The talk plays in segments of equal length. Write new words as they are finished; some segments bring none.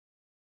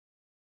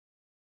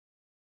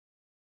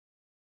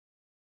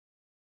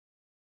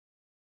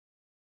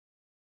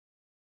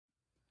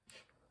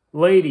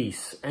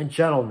Ladies and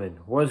gentlemen,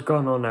 what's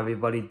going on,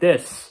 everybody?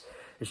 This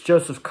is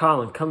Joseph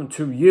Collin coming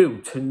to you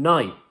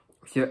tonight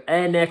with your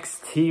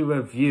NXT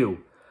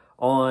review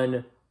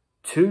on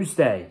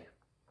Tuesday,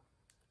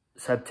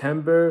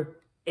 September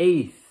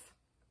 8th,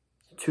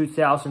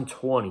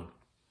 2020.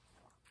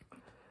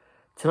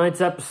 Tonight's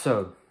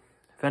episode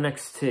of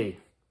NXT.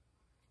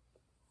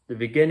 The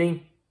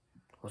beginning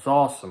was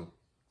awesome.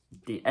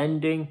 The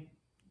ending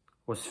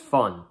was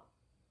fun.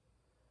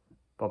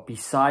 But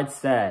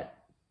besides that,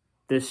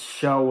 this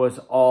show was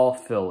all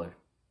filler.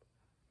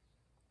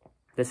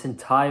 This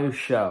entire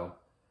show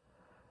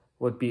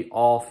would be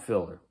all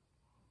filler.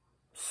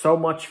 So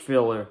much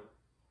filler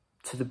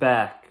to the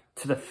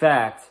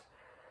fact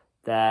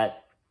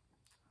that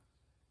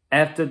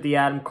after the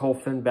Adam Cole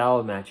Finn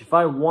Balor match, if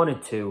I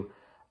wanted to,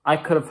 I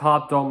could have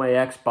hopped on my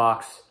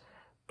Xbox,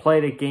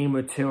 played a game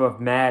or two of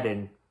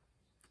Madden,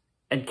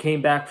 and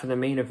came back for the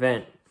main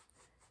event,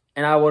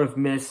 and I would have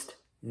missed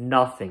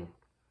nothing.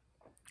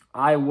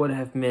 I would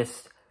have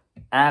missed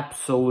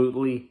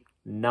absolutely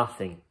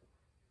nothing.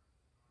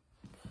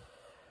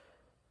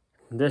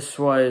 This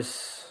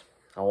was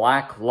a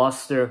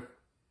lackluster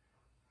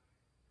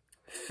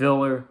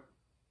filler.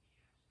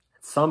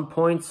 At some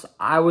points,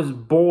 I was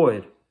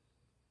bored.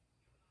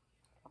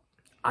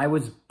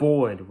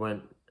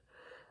 When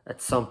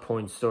at some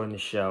points during the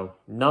show,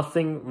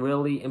 nothing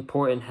really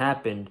important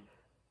happened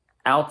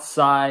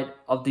outside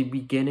of the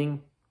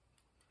beginning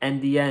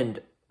and the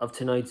end of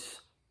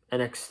tonight's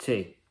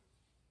NXT.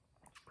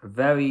 A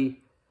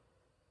very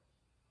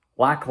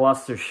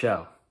lackluster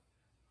show.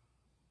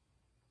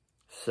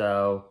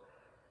 So,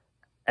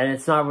 and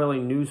it's not really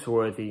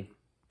newsworthy,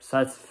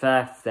 besides the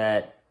fact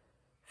that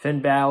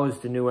Finn Balor is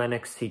the new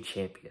NXT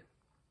champion.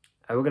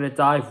 And we're going to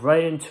dive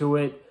right into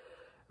it,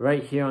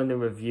 right here on the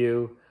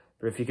review.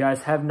 But if you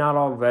guys have not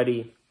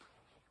already,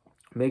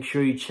 make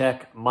sure you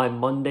check my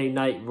Monday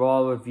Night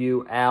Raw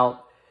review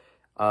out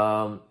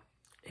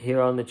here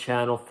on the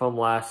channel from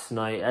last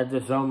night. And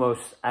there's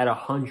almost at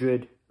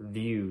 100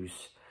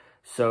 views.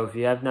 So if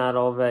you have not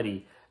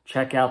already,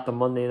 check out the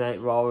Monday Night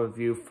Raw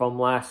review from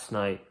last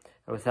night.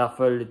 And without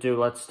further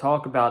ado, let's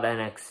talk about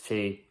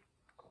NXT.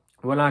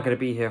 We're not going to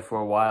be here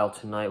for a while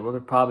tonight. We're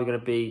probably going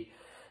to be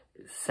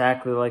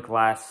exactly like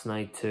last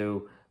night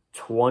too,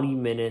 20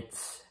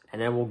 minutes,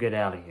 and then we'll get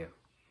out of here.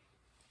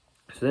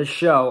 So this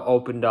show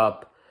opened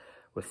up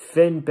with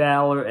Finn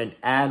Balor and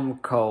Adam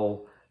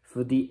Cole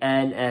for the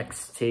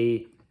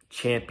NXT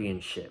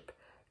Championship.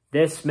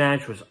 This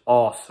match was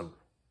awesome.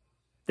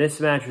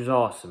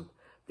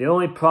 The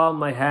only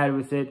problem I had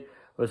with it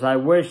was I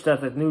wish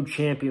that the new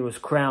champion was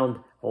crowned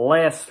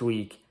last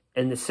week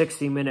in the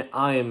 60-minute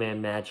Iron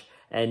Man match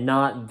and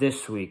not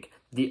this week.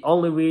 The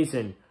only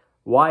reason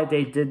why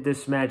they did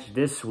this match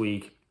this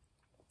week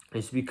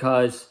is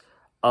because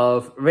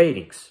of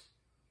ratings.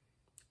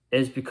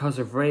 And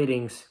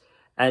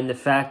the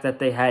fact that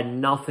they had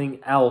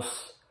nothing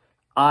else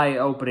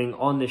eye-opening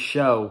on the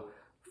show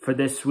for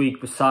this week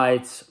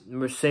besides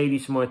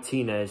Mercedes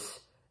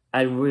Martinez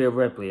and Rhea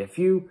Ripley. If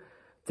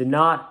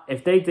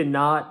they did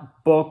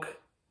not book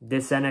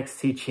this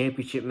NXT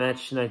Championship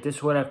match tonight,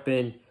 this would have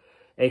been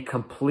a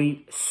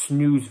complete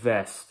snooze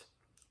fest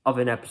of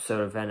an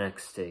episode of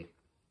NXT.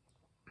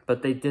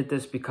 But they did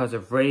this because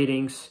of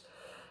ratings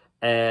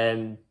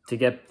and to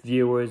get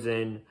viewers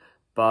in.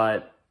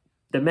 But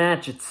the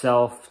match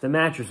itself, the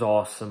match was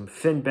awesome.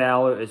 Finn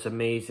Balor is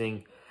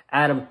amazing.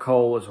 Adam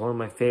Cole is one of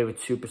my favorite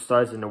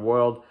superstars in the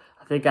world.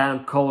 I think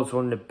Adam Cole is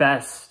one of the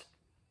best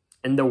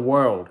in the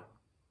world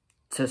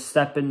to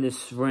step in the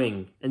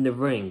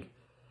ring,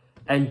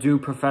 and do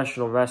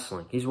professional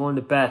wrestling. He's one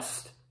of the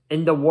best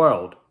in the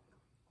world.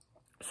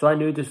 So I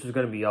knew this was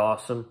going to be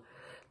awesome.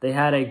 They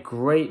had a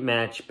great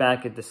match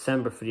back in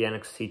December for the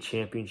NXT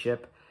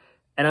Championship,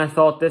 and I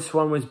thought this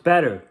one was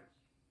better.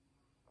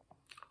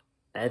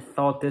 The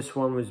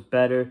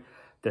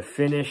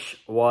finish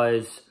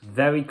was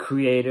very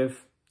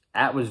creative.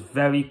 That was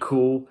very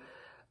cool.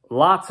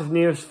 Lots of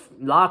near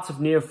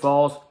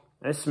falls.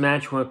 This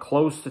match went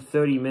close to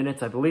 30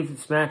 minutes. I believe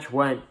this match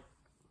went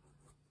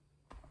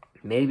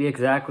maybe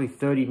exactly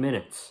 30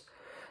 minutes.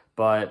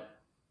 But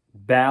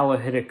Balor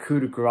hit a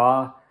coup de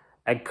grace,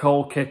 and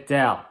Cole kicked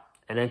out.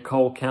 And then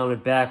Cole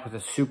countered back with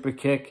a super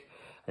kick.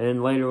 And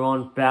then later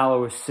on, Balor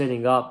was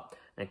sitting up,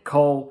 and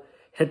Cole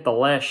hit the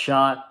last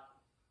shot.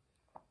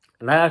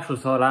 And I actually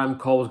thought Adam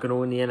Cole was going to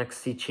win the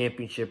NXT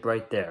Championship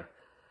right there.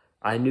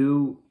 I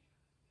knew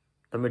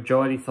the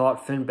majority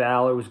thought Finn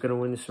Balor was going to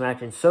win this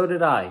match, and so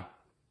did I.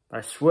 I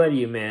swear to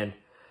you, man,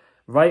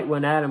 right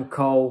when Adam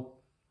Cole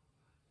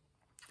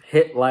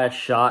hit last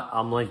shot,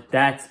 I'm like,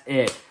 that's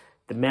it.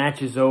 The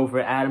match is over.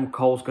 Adam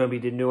Cole's going to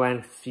be the new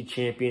NXT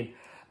champion.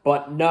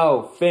 But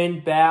no,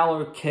 Finn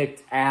Balor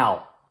kicked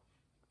out.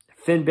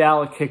 Finn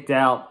Balor kicked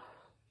out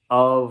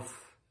of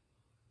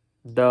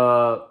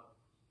the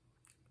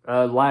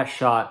last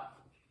shot.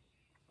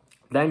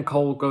 Then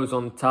Cole goes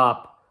on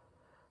top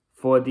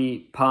for the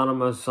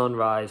Panama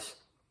Sunrise.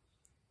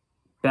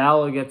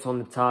 Balor gets on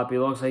the top. He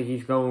looks like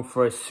he's going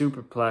for a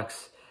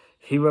superplex.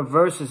 He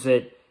reverses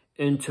it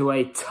into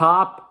a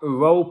top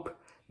rope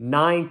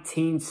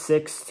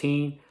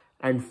 1916,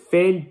 and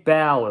Finn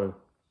Balor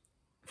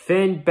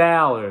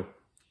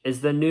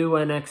is the new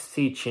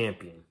NXT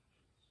champion.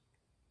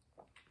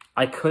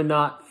 I could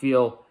not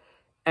feel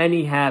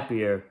any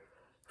happier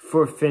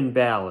for Finn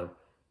Balor.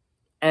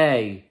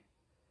 It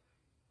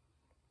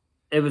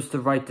was the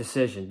right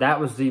decision. That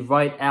was the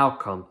right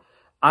outcome.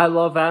 I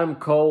love Adam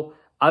Cole.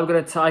 I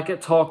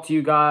could talk to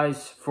you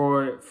guys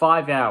for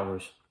 5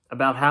 hours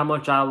about how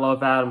much I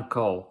love Adam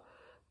Cole.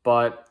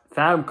 But if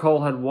Adam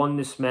Cole had won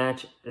this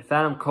match, if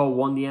Adam Cole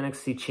won the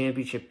NXT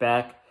Championship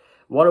back,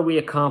 what are we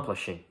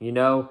accomplishing? You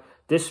know,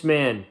 this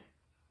man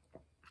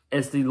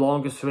is the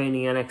longest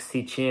reigning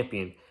NXT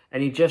champion,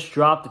 and he just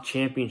dropped the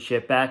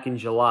championship back in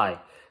July.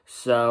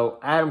 So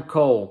Adam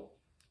Cole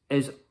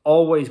is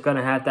always going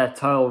to have that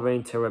title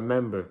reign to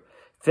remember.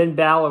 Finn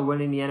Balor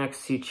winning the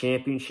NXT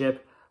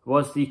Championship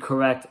was the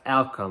correct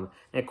outcome.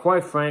 And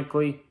quite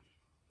frankly,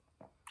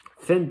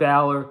 Finn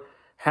Balor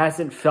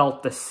hasn't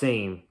felt the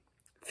same.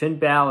 Finn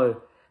Balor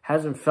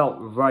hasn't felt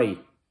right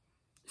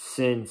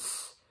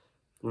since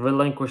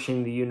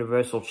relinquishing the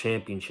Universal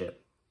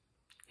Championship.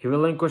 He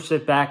relinquished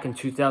it back in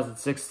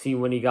 2016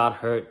 when he got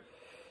hurt.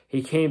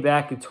 He came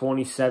back in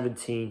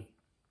 2017.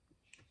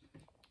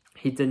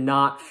 He did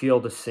not feel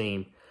the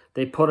same.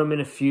 They put him in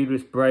a feud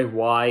with Bray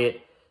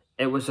Wyatt.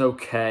 It was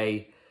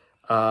okay.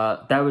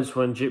 That was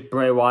when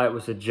Bray Wyatt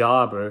was a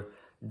jobber.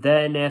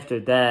 Then after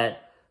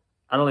that,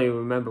 I don't even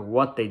remember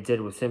what they did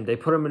with him. They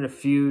put him in a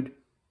feud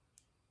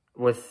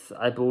with,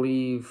 I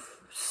believe,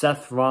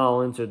 Seth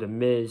Rollins or The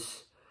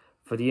Miz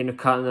for the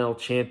Intercontinental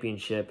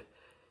Championship.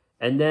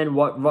 And then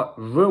what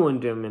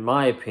ruined him, in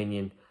my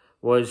opinion,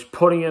 was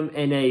putting him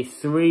in a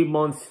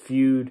 3-month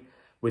feud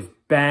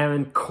with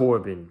Baron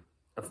Corbin,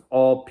 of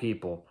all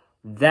people.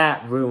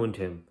 That ruined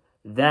him.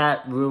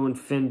 That ruined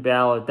Finn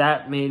Balor.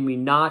 That made me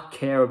not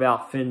care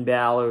about Finn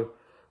Balor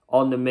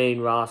on the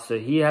main roster.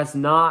 He has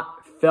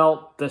not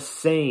felt the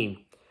same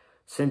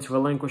since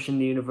relinquishing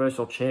the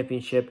Universal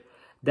Championship.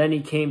 Then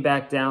he came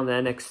back down to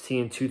NXT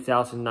in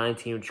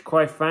 2019, which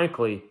quite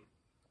frankly,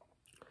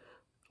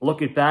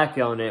 looking back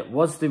on it,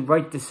 was the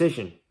right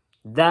decision.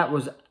 That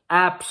was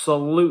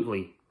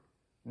absolutely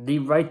the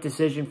right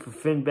decision for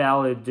Finn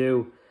Balor to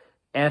do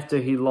after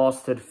he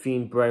lost to the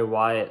Fiend Bray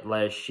Wyatt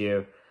last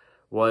year,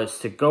 was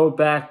to go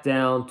back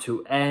down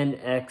to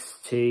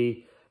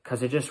NXT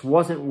because it just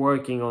wasn't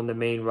working on the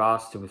main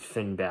roster with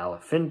Finn Balor.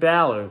 Finn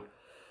Balor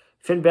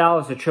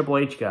is a Triple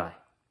H guy.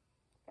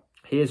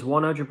 He is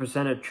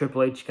 100% a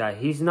Triple H guy.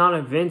 He's not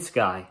a Vince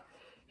guy.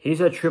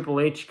 He's a Triple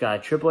H guy.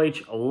 Triple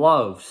H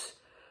loves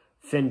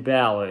Finn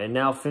Balor. And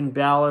now Finn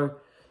Balor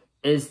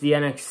is the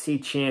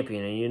NXT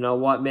champion. And you know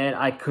what, man?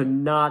 I could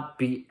not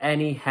be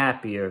any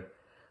happier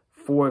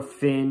for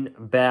Finn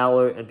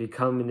Balor and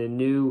becoming the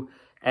new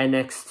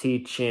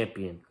NXT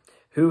champion.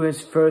 Who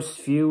his first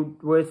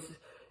feud with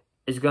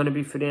is going to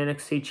be for the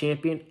NXT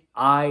champion?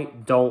 I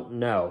don't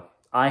know.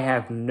 I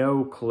have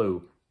no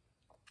clue.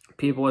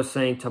 People are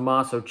saying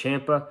Tommaso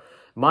Ciampa.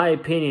 My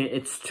opinion,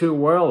 it's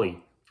too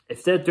early.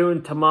 If they're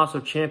doing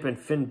Tommaso Ciampa and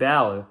Finn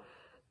Balor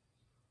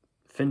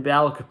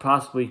could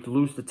possibly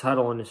lose the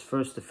title in his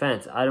first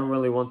defense. I don't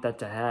really want that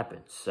to happen.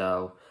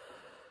 So,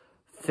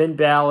 Finn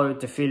Balor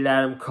defeated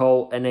Adam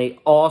Cole in an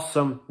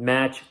awesome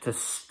match to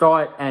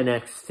start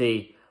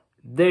NXT.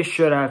 This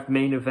should have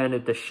main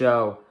evented the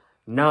show,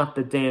 not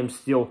the damn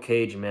steel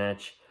cage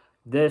match.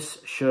 This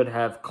should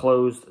have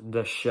closed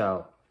the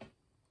show.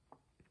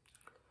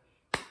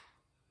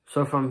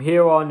 So from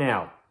here on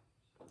out,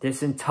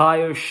 this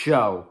entire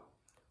show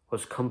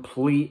was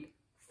complete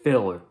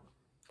filler.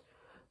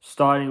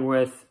 Starting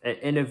with an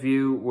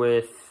interview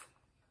with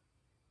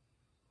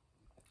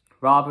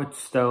Robert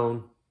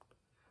Stone.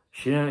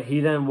 He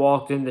then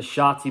walked into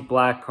Shotzi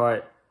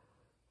Blackheart,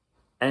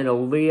 and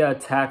Aaliyah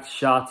attacked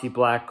Shotzi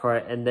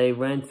Blackheart, and they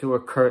ran through a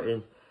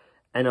curtain,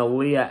 and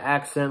Aaliyah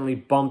accidentally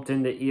bumped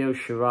into Io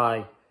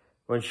Shirai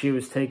when she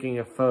was taking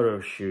a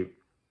photo shoot.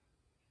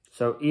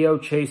 So Io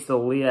chased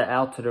Aaliyah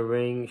out to the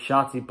ring.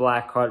 Shotzi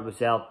Blackheart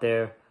was out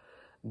there.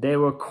 They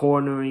were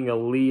cornering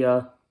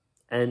Aaliyah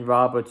and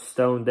Robert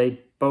Stone.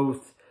 They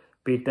both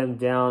beat them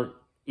down.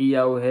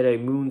 Io hit a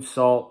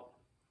moonsault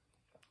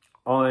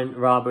on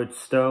Robert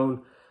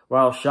Stone,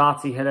 while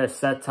Shotzi hit a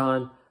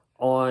senton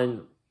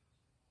on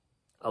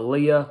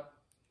Aaliyah.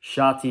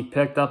 Shotzi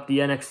picked up the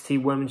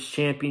NXT Women's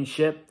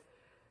Championship,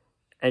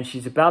 and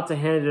she's about to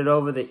hand it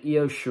over to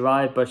Io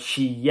Shirai, but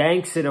she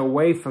yanks it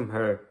away from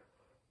her,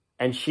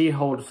 and she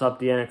holds up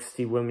the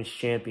NXT Women's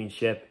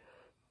Championship,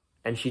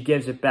 and she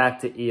gives it back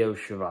to Io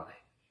Shirai.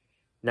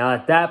 Now,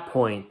 at that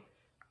point,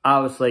 I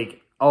was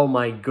like, oh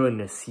my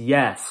goodness,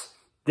 yes,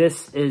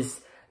 this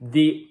is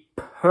the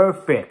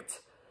perfect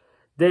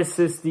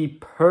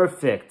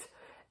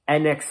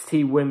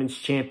NXT Women's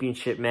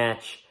Championship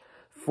match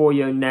for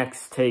your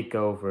next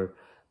takeover.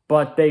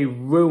 But they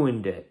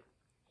ruined it.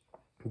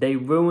 They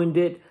ruined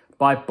it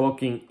by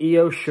booking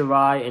Io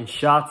Shirai and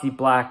Shotzi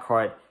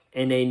Blackheart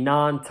in a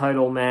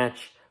non-title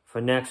match for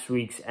next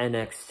week's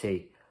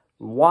NXT.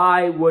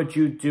 Why would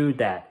you do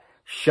that?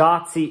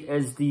 Shotzi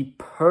is the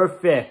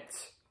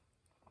perfect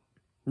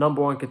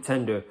 #1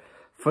 contender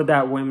for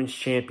that women's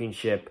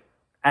championship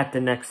at the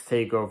next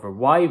TakeOver.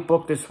 Why you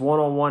book this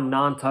one-on-one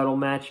non-title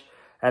match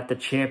that the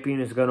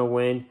champion is going to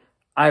win,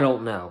 I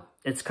don't know.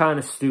 It's kind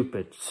of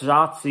stupid.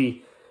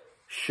 Shotzi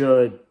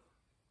should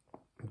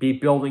be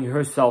building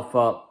herself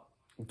up,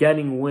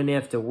 getting win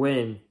after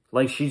win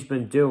like she's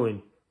been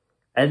doing.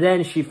 And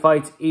then she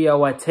fights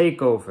Io at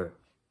TakeOver.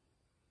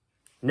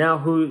 Now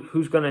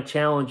who's going to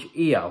challenge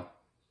Io?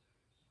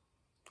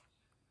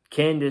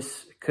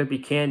 Candice, could be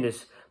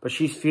Candice, but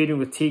she's feuding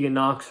with Tegan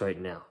Nox right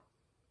now.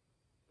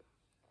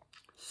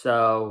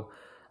 So,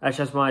 that's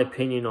just my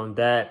opinion on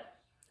that.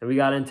 And we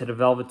got into the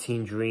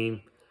Velveteen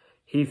Dream.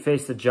 He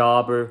faced a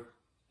jobber,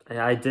 and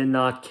I did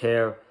not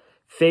care.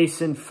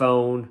 Facing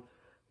phone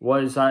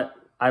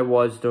I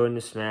was during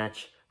this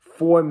match.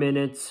 4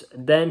 minutes.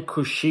 Then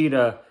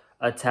Kushida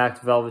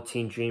attacked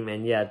Velveteen Dream,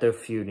 and yeah, they're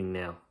feuding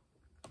now.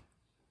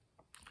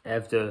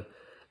 After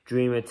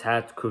Dream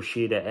attacked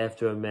Kushida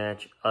after a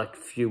match a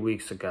few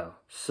weeks ago.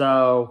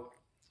 So,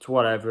 it's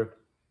whatever.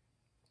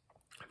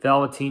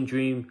 Velveteen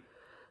Dream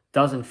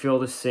doesn't feel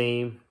the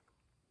same.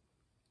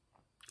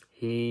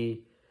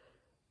 He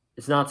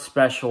is not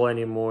special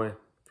anymore.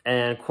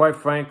 And quite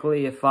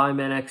frankly, if I'm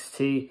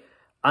NXT,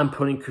 I'm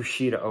putting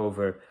Kushida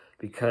over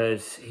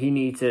because he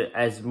needs it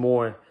as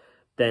more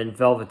than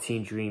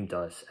Velveteen Dream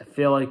does. I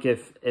feel like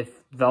if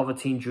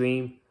Velveteen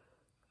Dream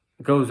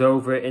goes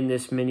over in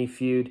this mini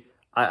feud,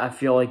 I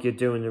feel like you're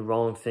doing the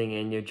wrong thing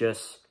and you're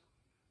just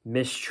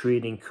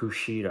mistreating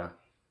Kushida.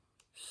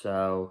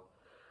 So,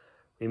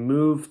 we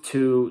move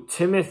to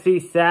Timothy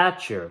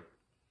Thatcher,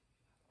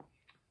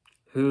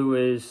 who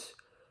is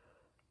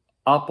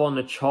up on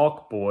the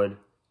chalkboard,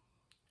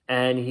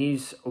 and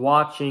he's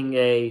watching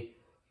a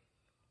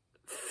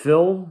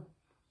film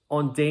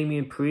on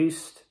Damian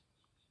Priest.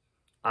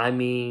 I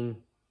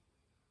mean,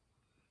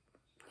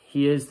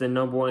 he is the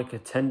 #1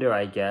 contender,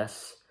 I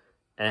guess,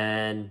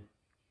 and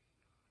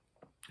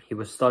he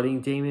was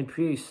studying Damian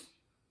Priest.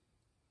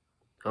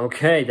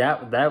 Okay,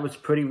 that was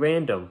pretty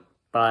random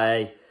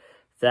by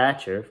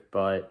Thatcher,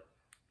 but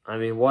I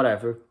mean,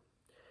 whatever.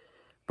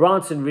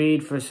 Bronson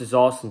Reed versus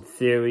Austin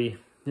Theory.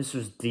 This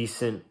was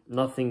decent.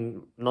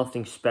 Nothing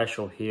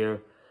special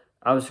here.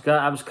 I was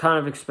kind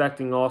of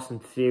expecting Austin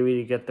Theory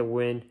to get the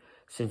win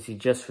since he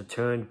just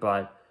returned,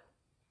 but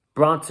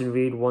Bronson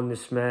Reed won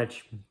this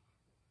match.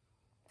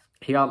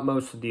 He got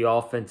most of the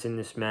offense in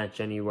this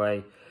match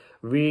anyway.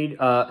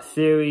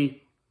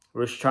 Theory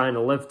was trying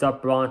to lift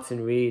up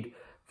Bronson Reed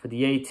for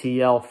the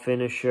ATL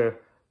finisher.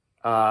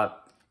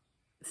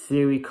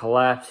 Theory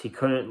collapsed. He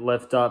couldn't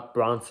lift up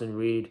Bronson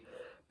Reed.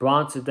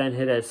 Bronson then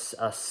hit a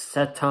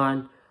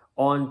senton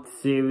on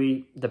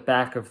Theory, the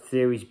back of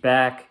Theory's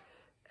back.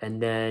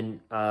 And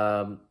then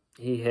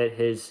he hit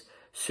his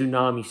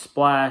tsunami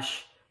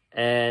splash.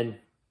 And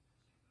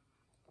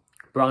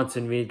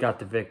Bronson Reed got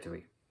the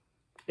victory.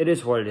 It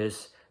is what it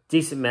is.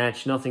 Decent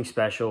match, nothing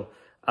special.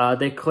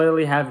 They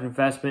clearly have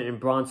investment in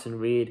Bronson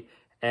Reed.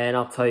 And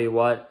I'll tell you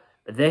what,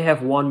 they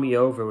have won me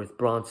over with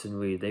Bronson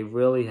Reed. They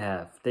really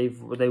have. They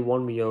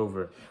won me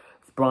over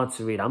with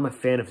Bronson Reed. I'm a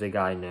fan of the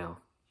guy now.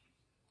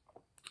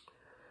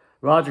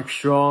 Roderick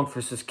Strong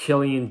versus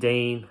Killian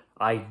Dane.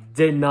 I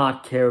did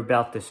not care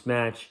about this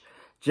match.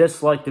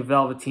 Just like the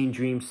Velveteen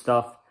Dream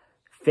stuff.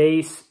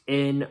 Face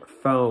in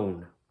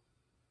phone.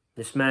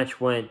 This match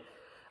went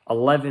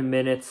 11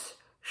 minutes.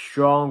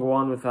 Strong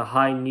won with a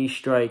high knee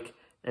strike.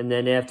 And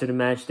then after the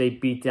match, they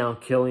beat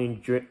down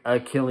Killian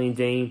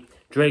Dane.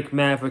 Drake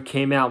Maverick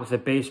came out with a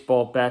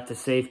baseball bat to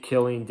save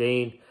Killian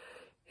Dane.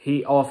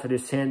 He offered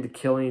his hand to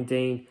Killian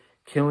Dane.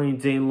 Killian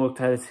Dane looked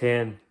at his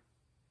hand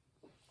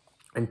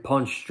and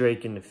punched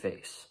Drake in the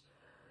face.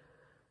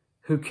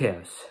 Who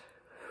cares?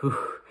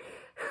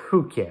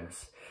 Who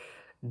cares?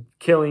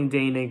 Killian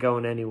Dane ain't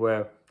going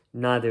anywhere.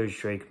 Neither is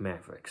Drake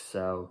Maverick.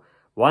 So,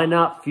 why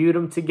not feud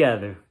them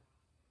together?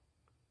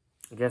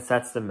 I guess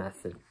that's the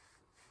method.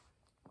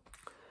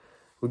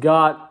 We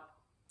got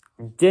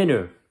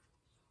dinner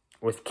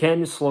with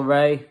Candice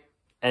LeRae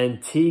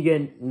and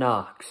Tegan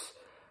Nox.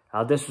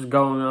 This was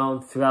going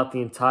on throughout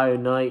the entire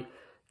night.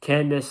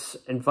 Candice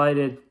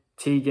invited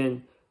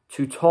Tegan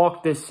to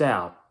talk this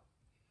out.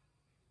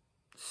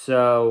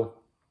 So,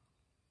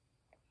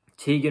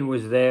 Tegan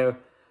was there.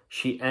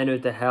 She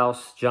entered the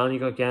house. Johnny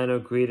Gargano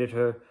greeted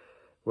her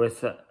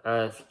with,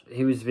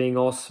 he was being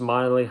all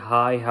smiley.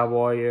 Hi, how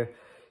are you?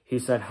 He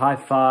said, high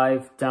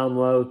five, down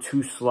low,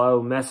 too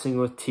slow, messing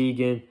with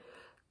Tegan.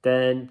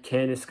 Then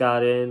Candice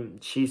got in.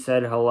 She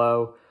said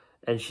hello.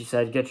 And she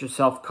said, get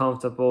yourself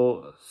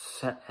comfortable.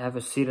 Have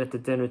a seat at the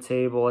dinner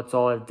table. Let's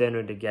all have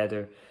dinner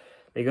together.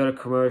 They go to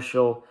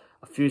commercial.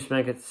 A few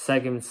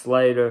seconds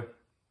later,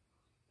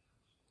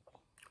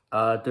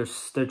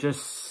 they're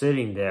just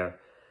sitting there.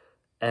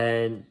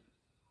 And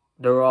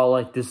they're all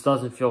like, this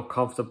doesn't feel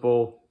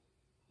comfortable.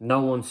 No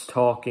one's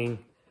talking.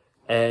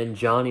 And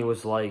Johnny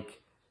was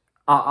like,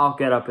 I'll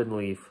get up and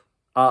leave.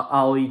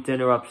 I'll eat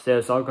dinner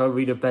upstairs. I'll go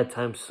read a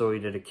bedtime story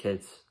to the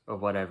kids or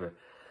whatever.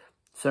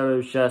 So it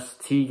was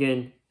just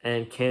Tegan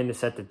and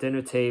Candice at the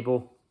dinner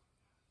table.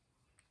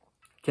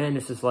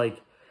 Candice is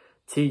like,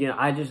 Tegan,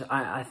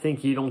 I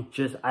think you don't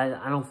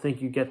I don't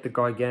think you get the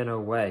Gargano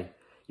way.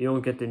 You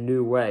don't get the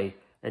new way.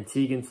 And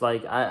Tegan's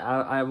like,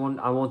 I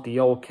want the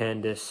old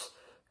Candice.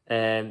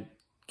 And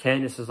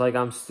Candice is like,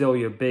 I'm still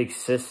your big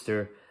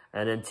sister.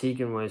 And then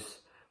Tegan was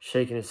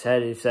shaking his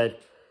head. He said,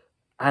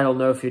 I don't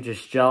know if you're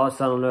just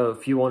jealous. I don't know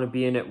if you want to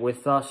be in it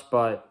with us,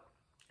 but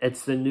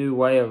it's the new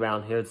way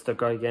around here. It's the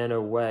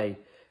Gargano way.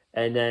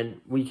 And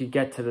then we could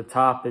get to the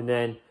top, and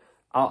then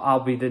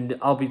I'll be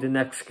the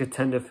next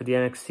contender for the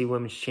NXT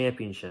Women's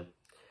Championship.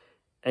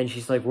 And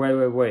she's like,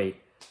 wait.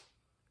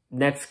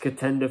 Next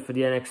contender for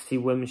the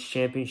NXT Women's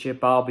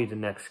Championship, I'll be the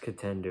next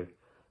contender.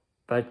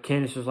 But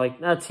Candice was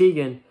like, nah,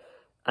 Tegan,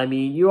 I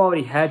mean, you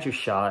already had your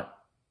shot.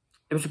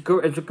 It was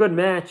a good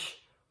match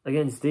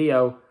against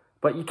Dio,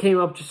 but you came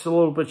up just a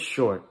little bit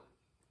short.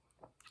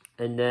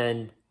 And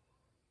then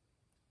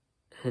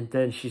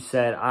she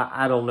said,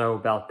 I don't know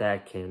about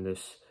that,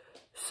 Candice.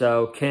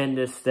 So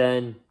Candice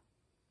then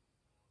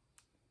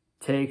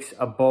takes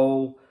a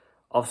bowl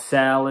of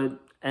salad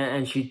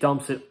and she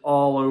dumps it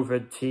all over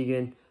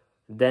Tegan.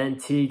 Then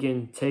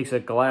Tegan takes a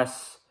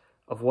glass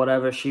of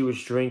whatever she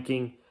was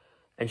drinking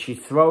and she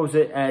throws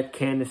it at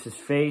Candice's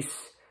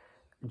face.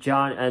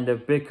 And they're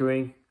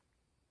bickering.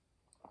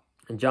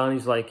 And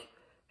Johnny's like,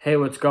 hey,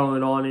 what's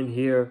going on in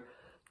here?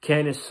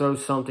 Candice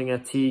throws something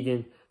at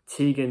Tegan.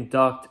 Tegan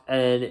ducked,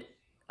 and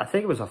I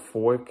think it was a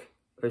fork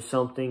or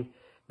something.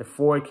 The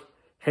fork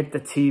hit the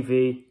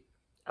TV.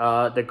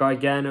 The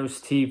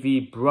Gargano's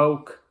TV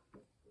broke.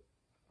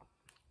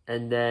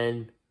 And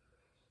then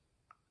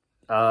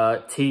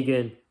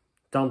Tegan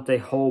dumped a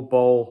whole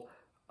bowl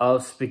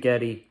of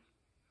spaghetti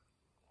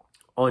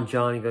on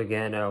Johnny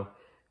Gargano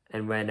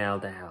and ran out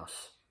of the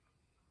house.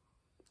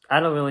 I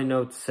don't really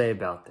know what to say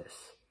about this.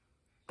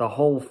 The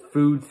whole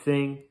food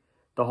thing,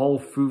 the whole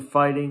food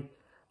fighting,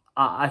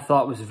 I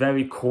thought was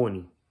very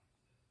corny.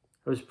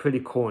 It was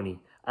pretty corny.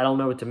 I don't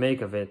know what to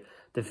make of it.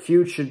 The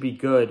feud should be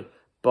good,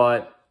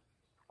 but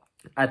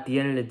at the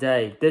end of the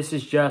day, this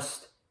is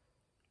just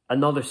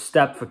another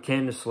step for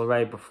Candice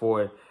LeRae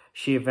before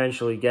she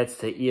eventually gets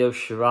to Io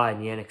Shirai in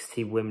the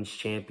NXT Women's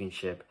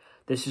Championship.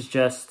 This is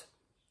just,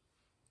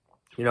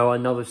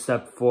 another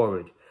step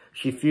forward.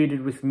 She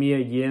feuded with Mia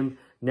Yim.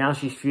 Now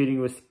she's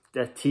feuding with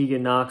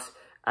Tegan Nox.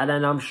 And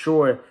then I'm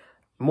sure,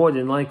 more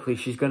than likely,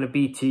 she's going to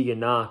beat Tegan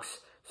Nox.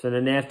 So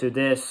then after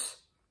this,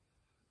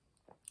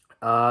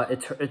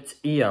 it's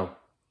Io.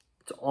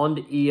 It's on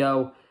to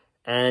Io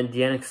and the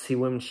NXT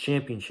Women's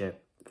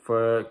Championship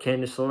for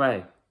Candice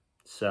LeRae.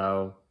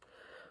 So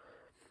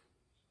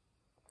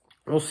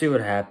we'll see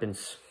what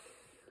happens.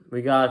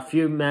 We got a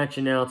few match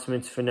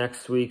announcements for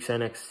next week's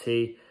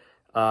NXT.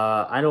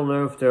 I don't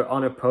know if they're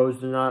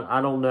unopposed or not.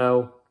 I don't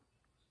know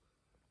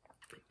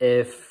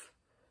if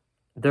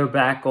they're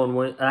back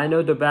on I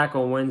know they're back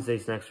on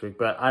Wednesdays next week,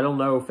 but I don't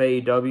know if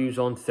AEW's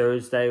on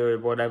Thursday or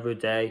whatever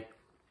day.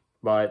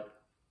 But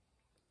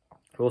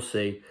we'll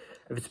see.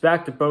 If it's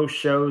back to both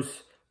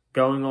shows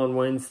going on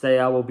Wednesday,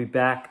 I will be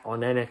back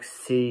on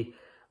NXT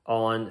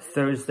on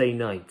Thursday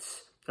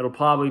nights. It'll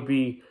probably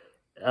be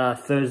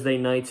Thursday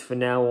nights from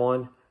now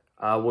on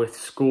with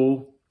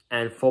school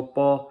and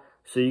football.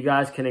 So you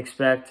guys can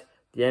expect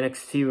the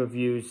NXT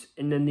reviews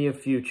in the near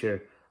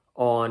future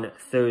on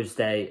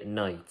Thursday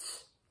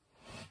nights.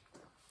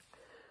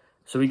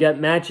 So we got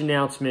match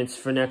announcements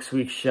for next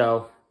week's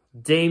show.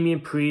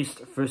 Damian Priest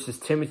versus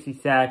Timothy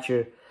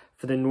Thatcher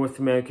for the North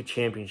America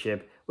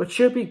Championship, which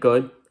should be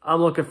good.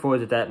 I'm looking forward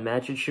to that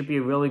match. It should be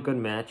a really good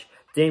match.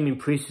 Damian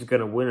Priest is going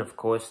to win, of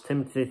course.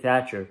 Timothy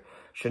Thatcher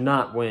should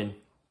not win.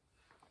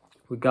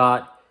 We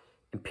got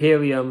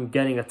Imperium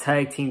getting a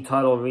tag team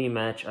title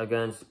rematch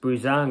against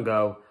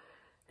Breezango.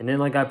 And then,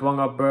 like I brought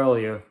up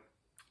earlier,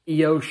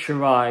 Io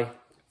Shirai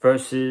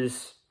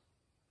versus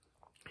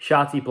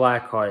Shotzi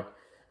Blackheart,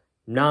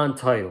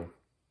 non-title.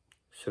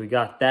 So we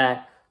got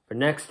that for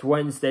next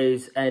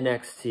Wednesday's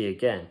NXT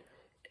again.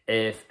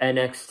 If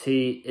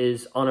NXT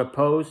is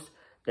unopposed,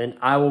 then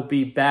I will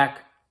be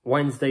back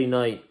Wednesday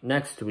night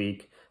next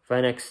week for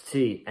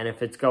NXT. And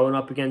if it's going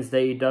up against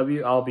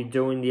AEW, I'll be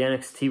doing the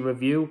NXT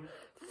review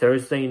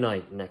Thursday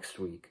night next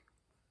week.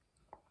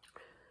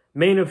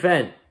 Main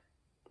event,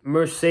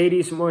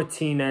 Mercedes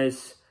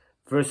Martinez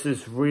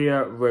versus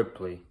Rhea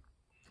Ripley.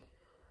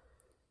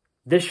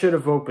 This should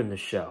have opened the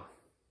show.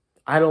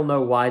 I don't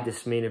know why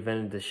this main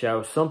evented the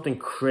show. Something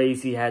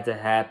crazy had to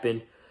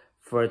happen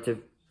for it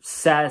to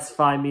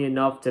satisfy me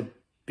enough to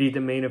be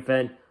the main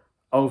event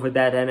over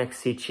that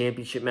NXT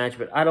Championship match,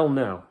 but I don't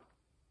know.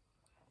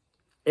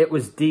 It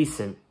was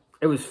decent.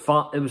 It was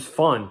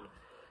fun.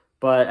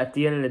 But at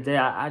the end of the day,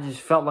 I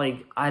just felt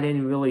like I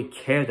didn't really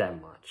care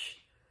that much.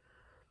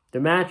 The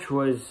match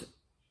was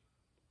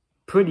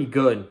pretty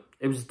good.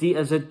 It was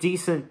a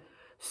decent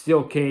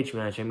steel cage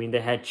match. I mean,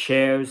 they had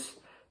chairs,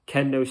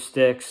 kendo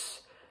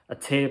sticks, a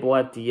table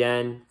at the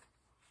end.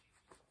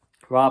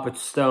 Robert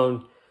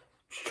Stone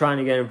was trying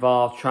to get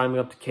involved, climbing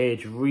up the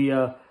cage.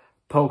 Rhea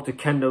poked a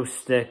kendo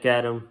stick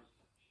at him.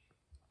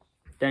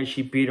 Then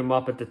she beat him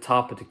up at the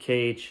top of the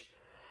cage.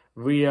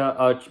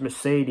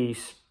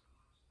 Mercedes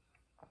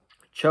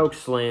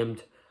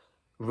chokeslammed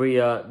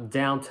Rhea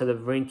down to the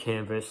ring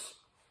canvas.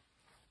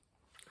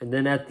 And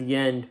then at the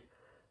end,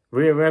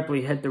 Rhea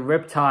Ripley hit the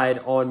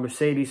Riptide on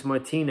Mercedes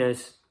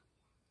Martinez,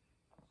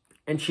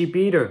 and she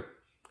beat her.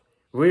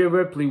 Rhea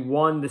Ripley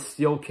won the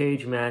steel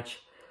cage match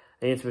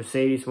against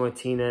Mercedes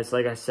Martinez.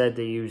 Like I said,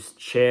 they used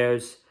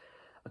chairs,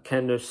 a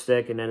kendo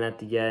stick, and then at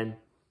the end,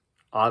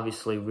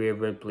 obviously, Rhea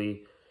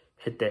Ripley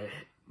hit the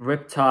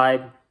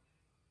Riptide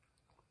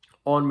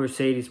on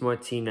Mercedes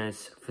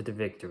Martinez for the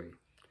victory.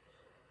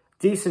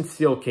 Decent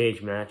steel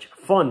cage match,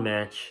 fun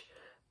match,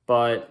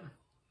 but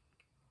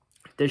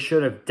this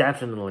should have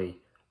definitely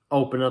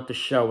opened up the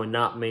show and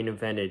not main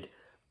evented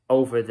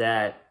over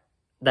that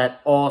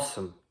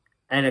awesome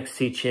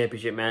NXT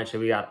Championship match that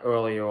we got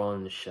earlier on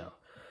in the show.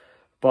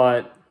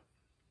 But,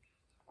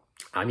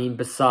 I mean,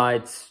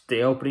 besides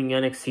the opening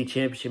NXT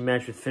Championship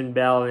match with Finn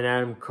Balor and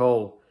Adam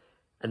Cole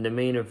and the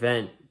main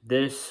event,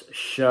 this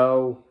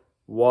show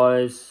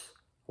was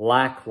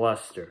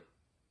lackluster.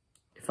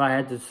 If I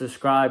had to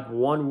describe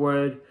one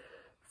word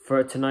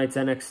for tonight's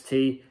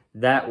NXT,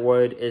 that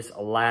word is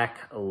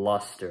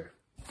lackluster.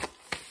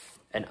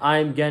 And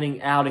I'm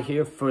getting out of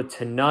here for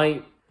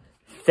tonight.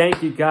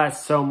 Thank you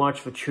guys so much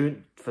for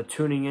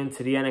tuning in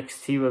to the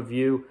NXT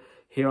review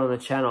here on the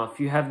channel. If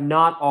you have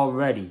not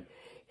already,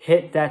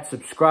 hit that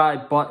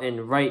subscribe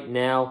button right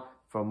now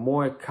for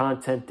more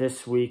content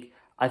this week.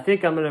 I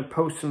think I'm going to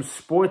post some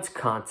sports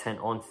content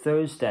on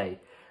Thursday.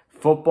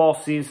 Football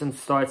season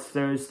starts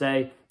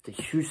Thursday. The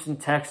Houston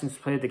Texans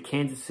play the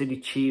Kansas City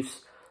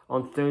Chiefs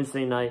on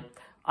Thursday night.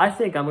 I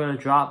think I'm going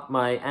to drop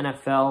my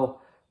NFL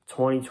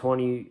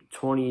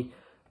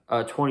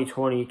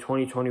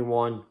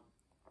 2020-2021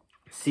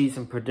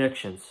 season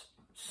predictions.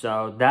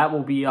 So that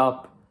will be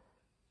up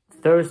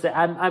Thursday.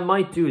 I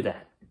might do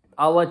that.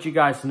 I'll let you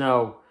guys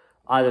know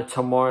either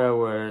tomorrow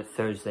or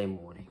Thursday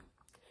morning.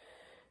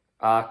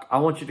 I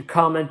want you to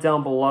comment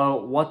down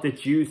below, what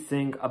did you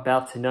think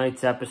about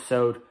tonight's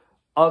episode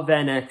of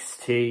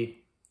NXT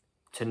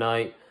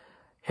tonight?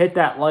 Hit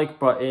that like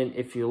button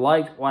if you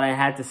liked what I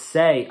had to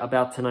say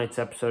about tonight's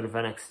episode of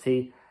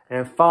NXT.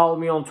 And follow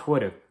me on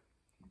Twitter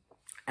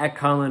at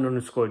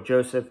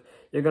Conlon_Joseph.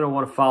 You're going to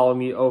want to follow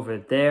me over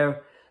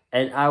there.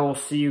 And I will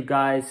see you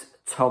guys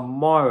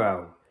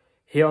tomorrow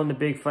here on the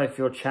Big Fight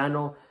Field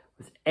channel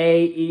with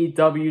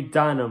AEW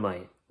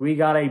Dynamite. We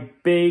got a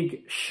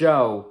big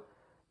show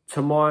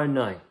tomorrow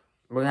night.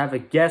 We'll have a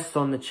guest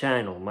on the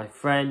channel, my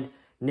friend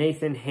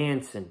Nathan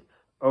Hansen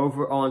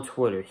over on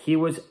Twitter. He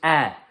was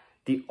at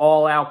the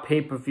All Out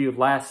pay-per-view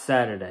last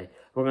Saturday.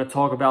 We're going to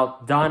talk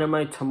about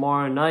Dynamite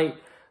tomorrow night,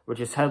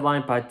 which is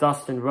headlined by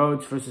Dustin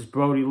Rhodes versus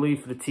Brody Lee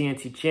for the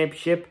TNT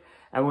Championship.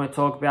 And we're going to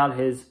talk about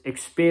his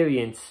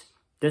experience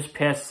this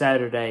past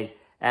Saturday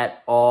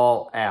at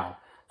All Out.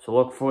 So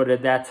look forward to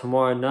that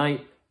tomorrow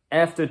night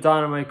after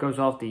Dynamite goes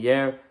off the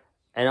air.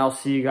 And I'll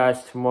see you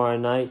guys tomorrow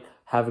night.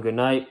 Have a good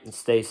night and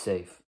stay safe.